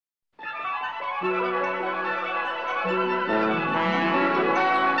The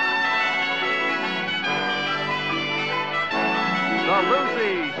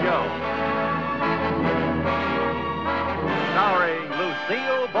Lucy Show, starring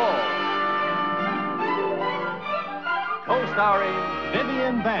Lucille Ball, co-starring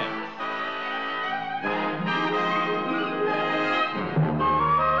Vivian, Vance.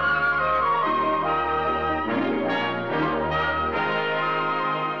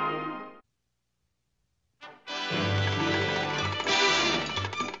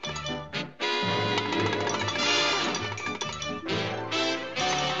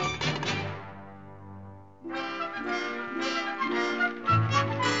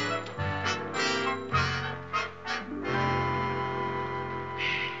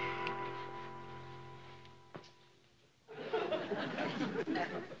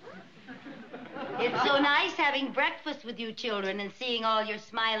 It's so nice having breakfast with you children and seeing all your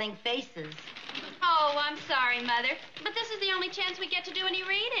smiling faces. Oh, I'm sorry, Mother, but this is the only chance we get to do any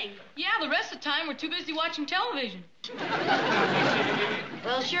reading. Yeah, the rest of the time we're too busy watching television.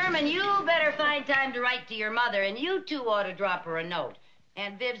 Well, Sherman, you better find time to write to your mother, and you two ought to drop her a note.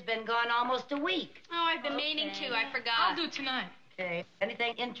 Aunt Viv's been gone almost a week. Oh, I've been meaning to. I forgot. I'll do it tonight. Okay.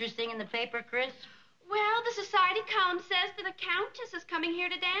 Anything interesting in the paper, Chris? Well, the society column says that a countess is coming here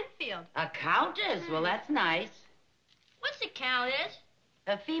to Danfield. A countess? Well, that's nice. What's a countess?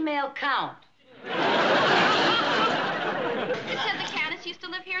 A female count. It said the countess used to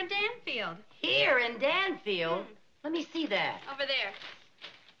live here in Danfield. Here in Danfield? Let me see that. Over there.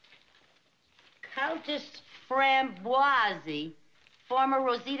 Countess Framboise, former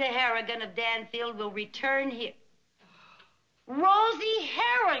Rosita Harrigan of Danfield, will return here. Rosie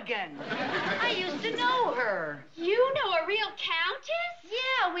Harrigan! I used to know her. You know a real countess?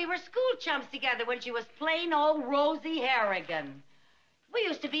 Yeah, we were school chums together when she was plain old Rosie Harrigan. We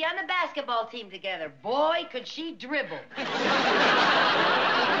used to be on the basketball team together. Boy, could she dribble. Did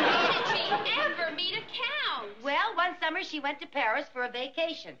she ever meet a count? Well, one summer she went to Paris for a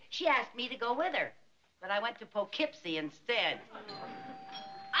vacation. She asked me to go with her, but I went to Poughkeepsie instead.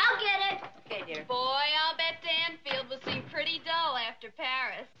 I'll get it. Okay, dear. Boy, I'll bet Danfield will seem pretty dull after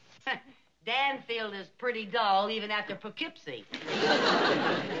Paris. Danfield is pretty dull even after Poughkeepsie. It's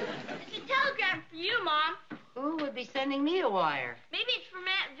a telegram for you, Mom. Who would be sending me a wire? Maybe it's from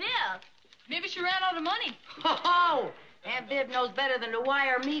Aunt Viv. Maybe she ran out of money. Oh, Aunt Viv knows better than to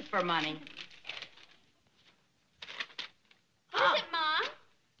wire me for money. What is it, Mom?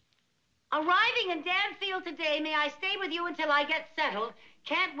 Arriving in Danfield today, may I stay with you until I get settled?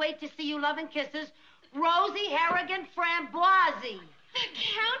 Can't wait to see you, love and kisses. Rosie Harrigan Framboise. The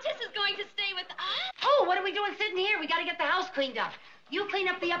Countess is going to stay with us? Oh, what are we doing sitting here? We got to get the house cleaned up. You clean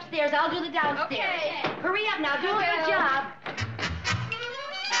up the upstairs. I'll do the downstairs. Okay. Hurry up now. Do a good job.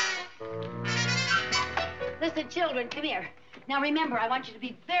 Listen, children, come here. Now, remember, I want you to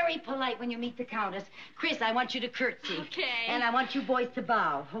be very polite when you meet the Countess. Chris, I want you to curtsy. Okay. And I want you boys to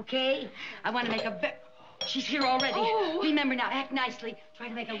bow, okay? I want to make a She's here already. Oh. Remember now, act nicely. Try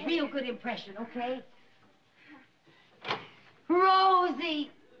to make a real good impression, okay? Rosie!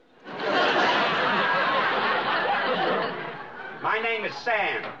 My name is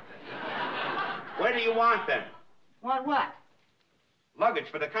Sam. Where do you want them? Want what? Luggage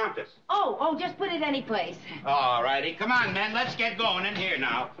for the Countess. Oh, just put it any place. All righty. Come on, men. Let's get going in here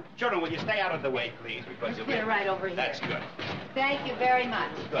now. Children, will you stay out of the way, please? Because Put it right over here. That's good. Thank you very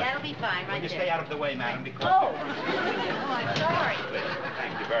much. Good. That'll be fine right Will you there. stay out of the way, madam? Because Oh, I'm sorry.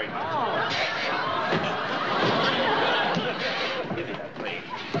 Thank you very much. Oh. Give me that, please.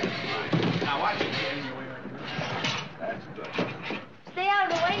 Now, watch it, dear. That's good. Stay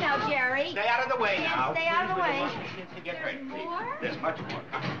out of the way now, Jerry. Stay out of the way now. Stay out of the way. Get ready, please. More? There's much more.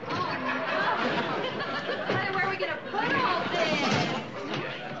 Come. Mother, where are we going to put all this?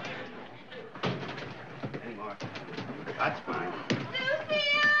 Any more? That's fine.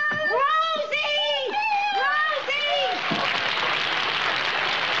 Lucille! Rosie! Rosie!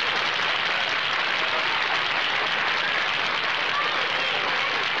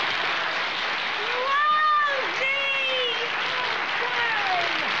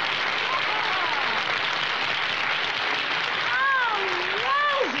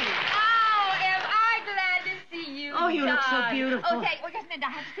 Oh, you look so beautiful. Okay, we're just a minute.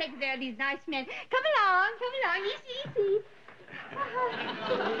 I have to take care of these nice men. Come along, easy.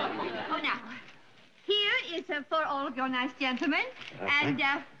 Oh, now, here is for all of your nice gentlemen, and,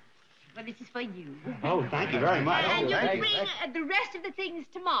 well, this is for you. Oh, thank you very much. And you can bring the rest of the things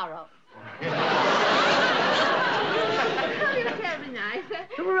tomorrow. Oh, you're terribly nice.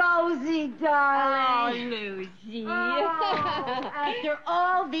 Rosie, darling. Oh, Lucy. Oh, after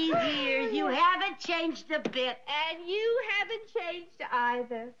all these years, you haven't changed a bit. And you haven't changed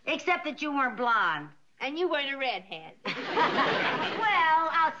either. Except that you weren't blonde. And you weren't a redhead. Well,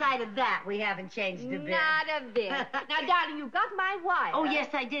 outside of that, we haven't changed a bit. Not a bit. Now, darling, you got my wire. Oh,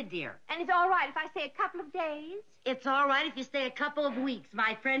 yes, I did, dear. And it's all right if I stay a couple of days? It's all right if you stay a couple of weeks.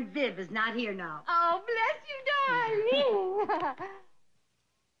 My friend Viv is not here now. Oh, bless you, darling.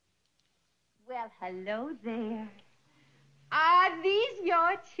 Well, hello there. Are these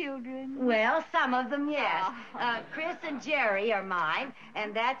your children? Well, some of them, yes. Chris and Jerry are mine,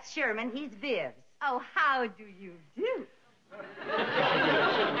 and that's Sherman. He's Viv's. Oh, how do you do?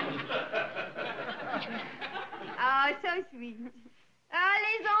 Oh, so sweet. Ah,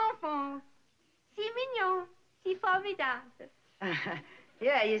 les enfants. Si mignon. Si formidable.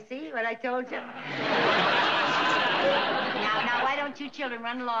 Yeah, you see what I told you? Now, why don't you children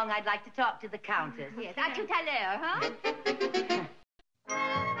run along? I'd like to talk to the Countess. Yes, à tout à l'heure, huh?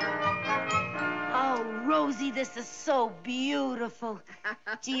 Oh, Rosie, this is so beautiful.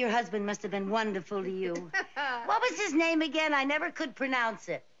 Gee, your husband must have been wonderful to you. What was his name again? I never could pronounce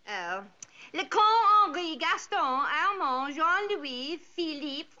it. Oh. Le Comte Henri Gaston Armand Jean-Louis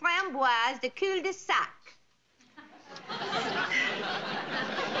Philippe Framboise de Cul-de-Sac.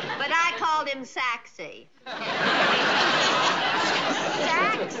 But I called him Saxy.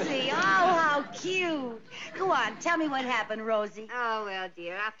 Saxy? Oh, how cute. Go on, tell me what happened, Rosie. Oh, well,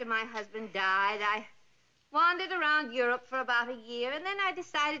 dear, after my husband died, I wandered around Europe for about a year, and then I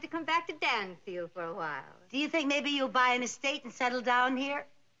decided to come back to Danfield for a while. Do you think maybe you'll buy an estate and settle down here?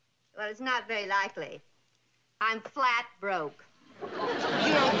 Well, it's not very likely. I'm flat broke.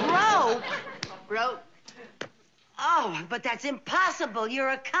 You're broke? Broke. Oh, but that's impossible. You're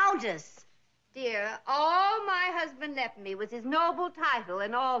a countess. Dear, all my husband left me was his noble title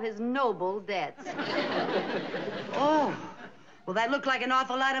and all his noble debts. Oh, well, that looked like an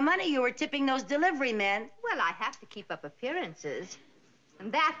awful lot of money you were tipping those delivery men. Well, I have to keep up appearances.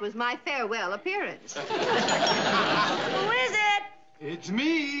 And that was my farewell appearance. Who is it? It's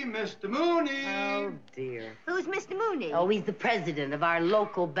me, Mr. Mooney. Oh, dear. Who's Mr. Mooney? Oh, he's the president of our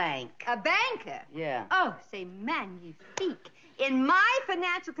local bank. A banker? Yeah. Oh, c'est magnifique. In my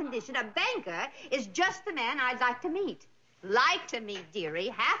financial condition, a banker is just the man I'd like to meet. Like to meet, dearie.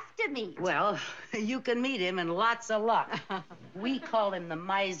 Have to meet. Well, you can meet him and lots of luck. We call him the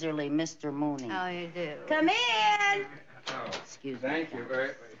miserly Mr. Mooney. Oh, you do? Come in. Oh, Excuse me. thank you very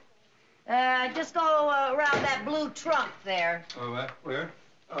much. Just go around that blue trunk there. Oh, where?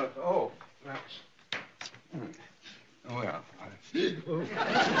 Oh, that's... Well,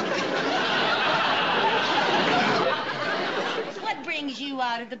 What brings you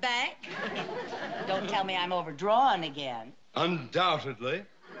out of the bank? Don't tell me I'm overdrawn again. Undoubtedly,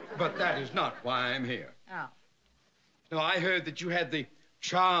 but that is not why I'm here. Oh. No, I heard that you had the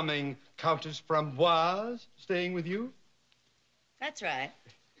charming Countess Framboise staying with you. That's right.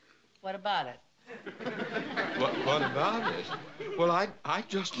 What about it? What about it? Well, I'd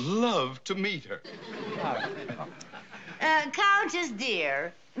just love to meet her. Countess,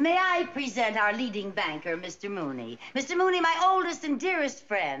 dear, may I present our leading banker, Mr. Mooney. Mr. Mooney, my oldest and dearest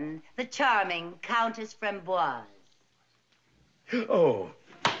friend, the charming Countess Framboise. Oh.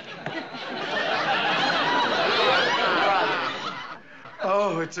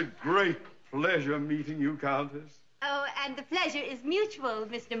 Oh, it's a great pleasure meeting you, Countess. Oh, and the pleasure is mutual,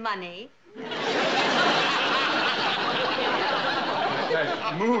 Mr. Money.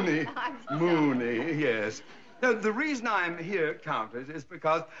 Mooney, yes. Now, the reason I'm here, Countess, is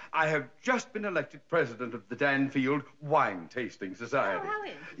because I have just been elected president of the Danfield Wine Tasting Society. Oh, how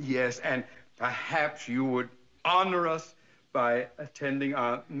is? Yes, and perhaps you would honor us by attending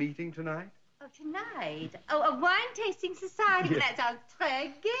our meeting tonight? Oh, tonight? Oh, a wine-tasting society? Yes. That sounds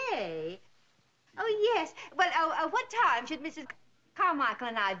très gay. Oh, yes. Well, what time should Mrs. Carmichael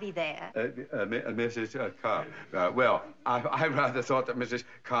and I be there? Mrs. Carr. Well, I rather thought that Mrs.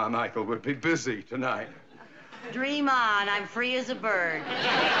 Carmichael would be busy tonight. Dream on. I'm free as a bird.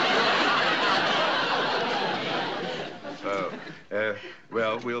 Oh,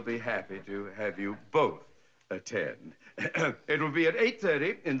 well, we'll be happy to have you both attend. It will be at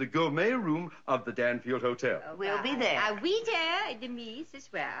 8:30 in the gourmet room of the Danfield Hotel. We'll be there. À 8h30 ce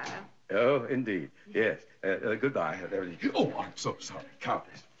soir. Oh, indeed. Yes. Goodbye. Oh, I'm so sorry,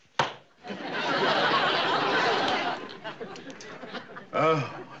 Countess. Oh,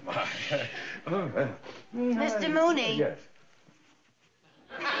 my. Oh, well. Mr. Mooney. Yes.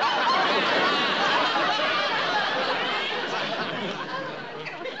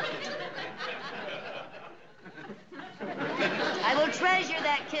 I will treasure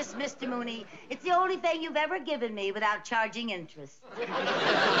that Mr. Mooney. It's the only thing you've ever given me without charging interest.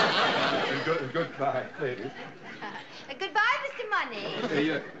 Goodbye, ladies. Goodbye, Mr. Money.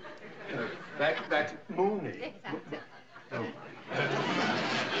 That's Mooney. Oh.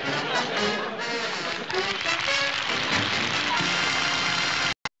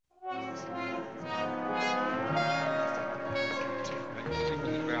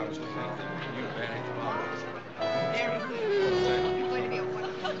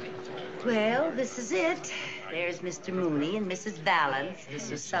 Well, this is it. There's Mr. Mooney and Mrs. Vance, the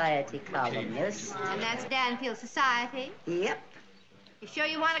society columnist. And that's Danfield Society. Yep. You sure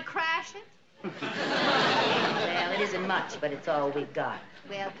you want to crash it? Well, it isn't much, but it's all we've got.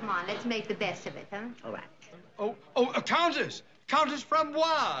 Well, come on, let's make the best of it, huh? All right. A Countess! Countess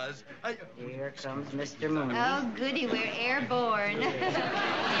Framboise! Here comes Mr. Mooney. Oh, goody, we're airborne.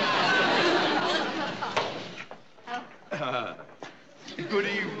 Good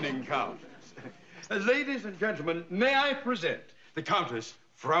evening, Countess. Ladies and gentlemen, may I present the Countess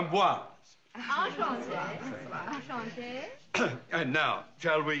Framboise. Enchanté. Enchanté. And now,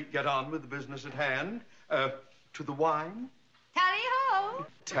 shall we get on with the business at hand? To the wine? Tally-ho.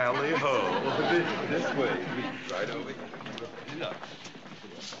 Tally-ho. This way, please. Right over here. No.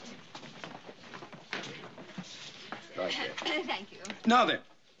 Right there. Thank you. Now then,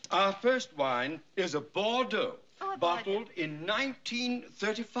 our first wine is a Bordeaux, Oh, a bottled in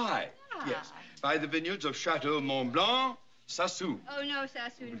 1935. Ah. Yes, by the vineyards of Chateau Mont Blanc, Sassoon. Oh, no,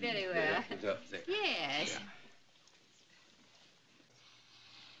 Sassoon, very well. It's up there. Yes.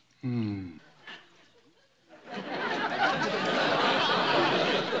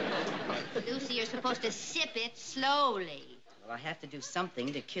 Lucy, you're supposed to sip it slowly. Well, I have to do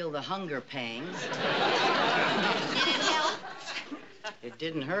something to kill the hunger pangs. Did it help? It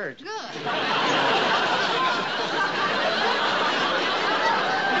didn't hurt. Good.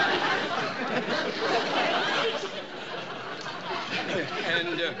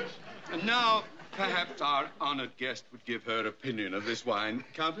 And now, perhaps our honored guest would give her opinion of this wine.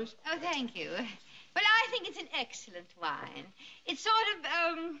 Countess? Oh, thank you. Well, I think it's an excellent wine. It's sort of,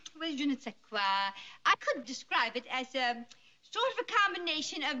 well, je ne sais quoi. I could describe it as a sort of a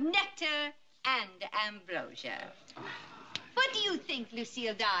combination of nectar and ambrosia. What do you think,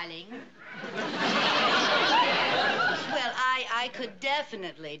 Lucille, darling? Well, I could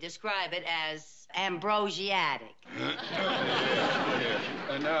definitely describe it as ambrosiatic.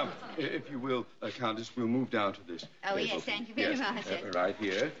 And now, if you will, Countess, we'll move down to this. Oh, yes, thank you very much. Right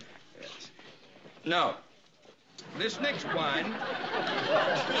here. Yes. Now, this next wine,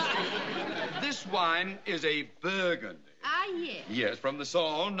 this wine is a Burgundy. Ah, yes. Yes, from the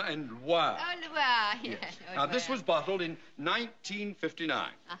Saône and Loire. Oh, Loire, yes. Now, this was bottled in 1959.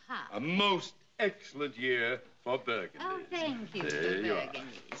 Uh-huh. A most excellent year for Burgundies. Oh, thank you, There you are.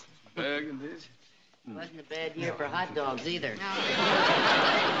 Burgundies. Burgundies. Wasn't a bad year for hot dogs either.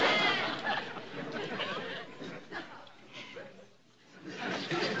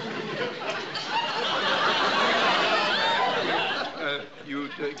 You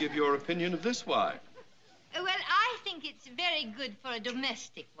give your opinion of this wine. Well, I think it's very good for a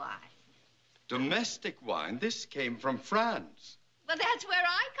domestic wine. Domestic wine? This came from France. Well, that's where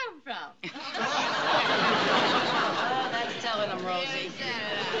I come from. Oh, that's telling them, Rosie.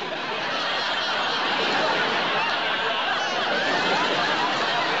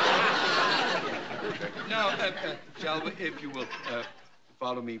 Now, shall we, if you will,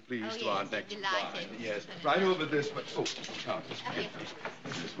 follow me, please, Oh, to our yes, next delighted. wine. Yes, right over this way. Oh, Countess, Okay.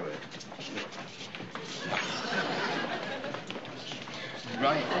 this way.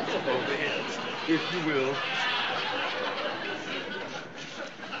 Right over here, if you will.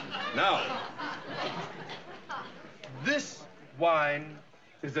 Now, this wine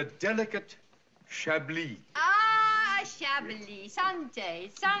is a delicate Chablis Ah, Chablis. Santé,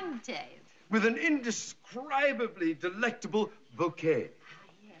 santé. with an indescribably delectable bouquet.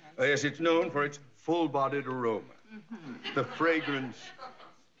 Yes, it's known for its full-bodied aroma. The fragrance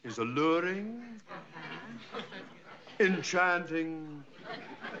is alluring, enchanting,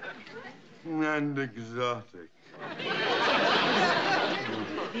 and exotic.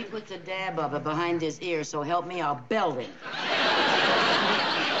 If he puts a dab of it behind his ear, so help me, I'll belt him.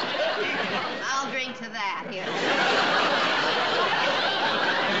 I'll drink to that here.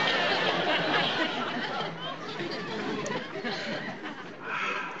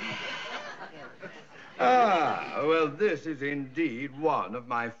 Ah, well, this is indeed one of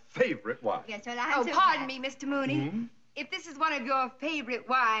my favorite wines. Yes, well, Oh, pardon me, Mr. Mooney. If this is one of your favorite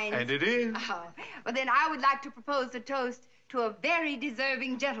wines... And it is. Oh, well, then I would like to propose a toast to a very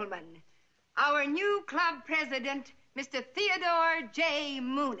deserving gentleman. Our new club president, Mr. Theodore J.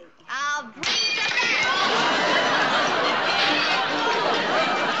 Mooney. I'll bring the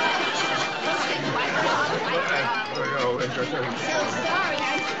I'm so sorry.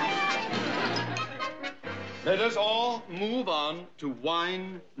 Let us all move on to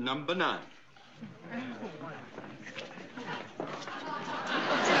wine number 9.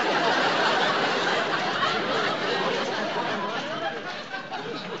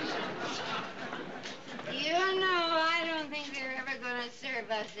 You know, I don't think they're ever going to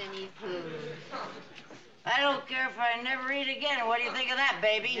serve us any food. I don't care if I never eat again. What do you think of that,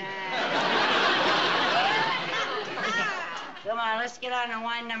 baby? Come on, let's get on to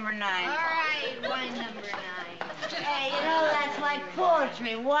wine number 9. All right, wine number 9. Hey, you know, that's like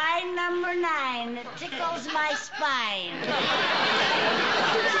poetry. Wine number 9. It tickles my spine.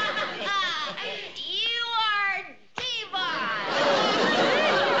 You are divine.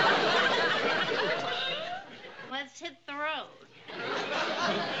 Let's hit the road.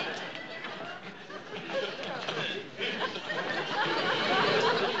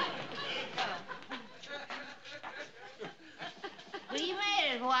 We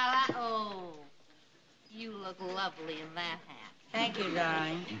made it while I... Oh, you look lovely in that hat. Thank you,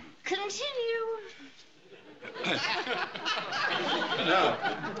 darling. Continue. Now,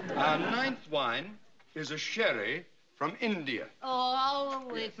 our 9th wine is a sherry from India. Oh, all the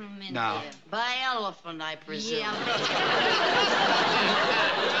way from India. Now. By elephant, I presume. Yeah.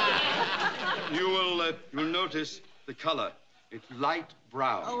 You'll notice the color. It's light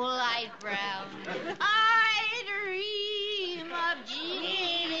brown. Oh, light brown. I dream of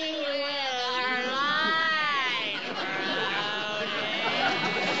Jeannie with her light brown.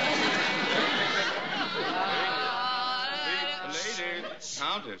 Ladies,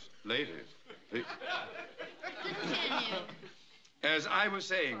 Countess, ladies. Continue. As I was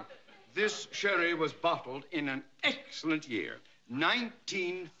saying, this sherry was bottled in an excellent year,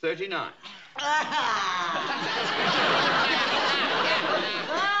 1939.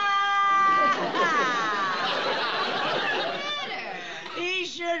 He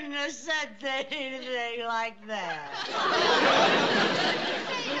shouldn't have said anything like that.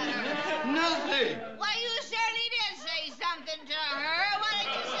 Nothing. Well, you certainly did say something to her. What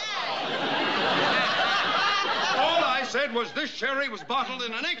did you say? All I said was this sherry was bottled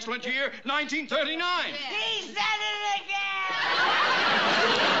in an excellent year, 1939. He said it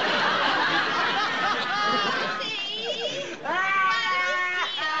again.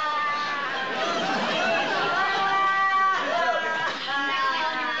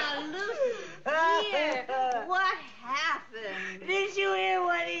 What happened? Did you hear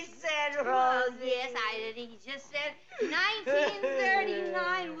what he said, Rosie? Yes, I did. He just said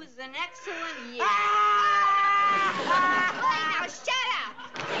 1939 was an excellent year. Wait, now shut up.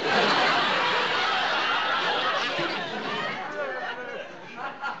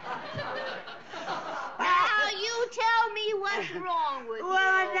 Now you tell me what's wrong with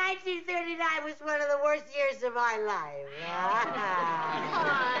Well, you. 1939 was one of the worst years of my life.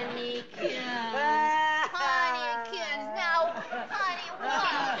 Honeykins. Honeykins. Now, honey, what?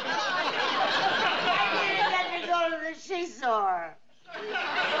 I didn't get to go to the seesaw.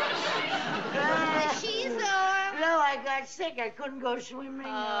 She's No, I got sick. I couldn't go swimming or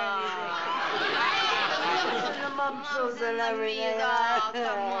anything. The mumps and everything. Oh,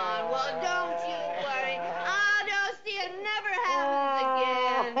 come on. Well, don't you worry. Oh, don't see it never happens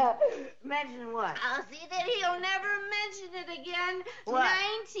again. Mention what? I'll see that he'll never mention it again. What?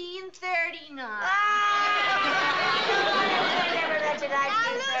 1939. Never mention 1939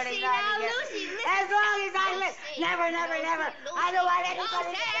 now, again. Lucy, listen. As long as I live. Lucy. Never, never, never. I don't want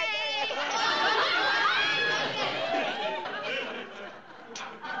anybody to say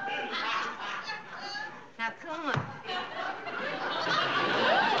Now, come on.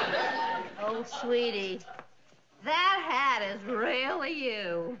 Oh, sweetie, that hat is really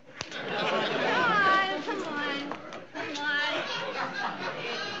you. Come on, come on, come on.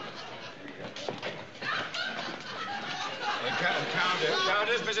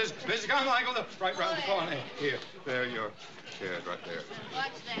 Countess, Mrs. Carmichael, right round the corner. Here, there, your chair right there.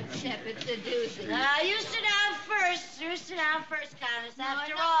 Watch that step, it's seducing. you sit down first. You sit down first, Countess.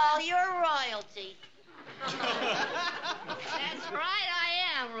 After all, you're royalty. That's right,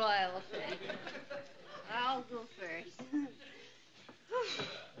 I am royalty. I'll go first.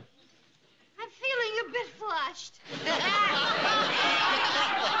 I'm feeling a bit flushed. Royal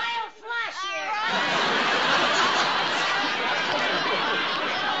flush here.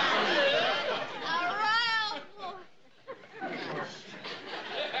 A royal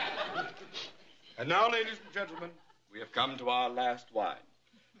And now, ladies and gentlemen, we have come to our last wine.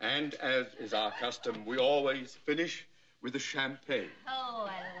 And as is our custom, we always finish with a champagne. Oh,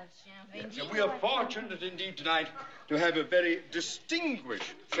 I love champagne. Yes, and we are fortunate indeed tonight to have a very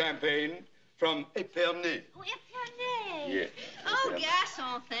distinguished champagne from Epernay. Oh, Epernay. Yes. Oh,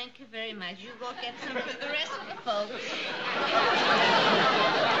 garçon, thank you very much. You go get some for the rest of the folks.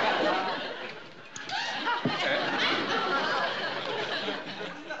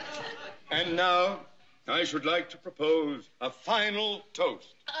 And now, I should like to propose a final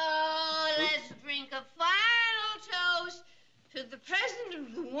toast. Oh, let's drink a final toast to the president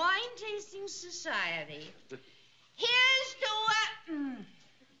of the Wine Tasting Society. Here's to what...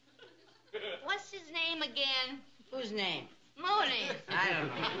 What's his name again? Whose name? Mooney. I don't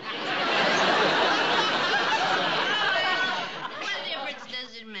know. What difference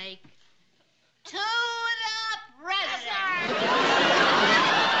does it make? To the president.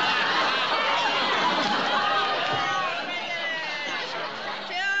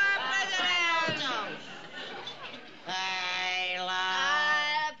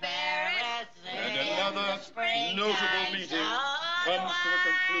 Notable meeting comes to a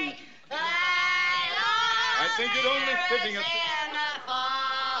conclusion. I think it only fitting at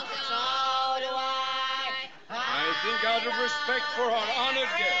I think out of respect for our honored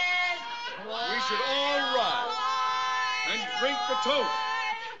guest, we should all rise and drink the toast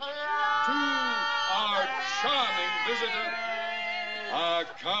to our charming visitor, our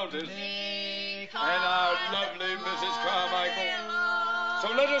Countess, and our lovely Mrs. Carmichael. So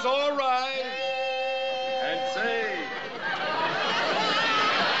let us all rise and say...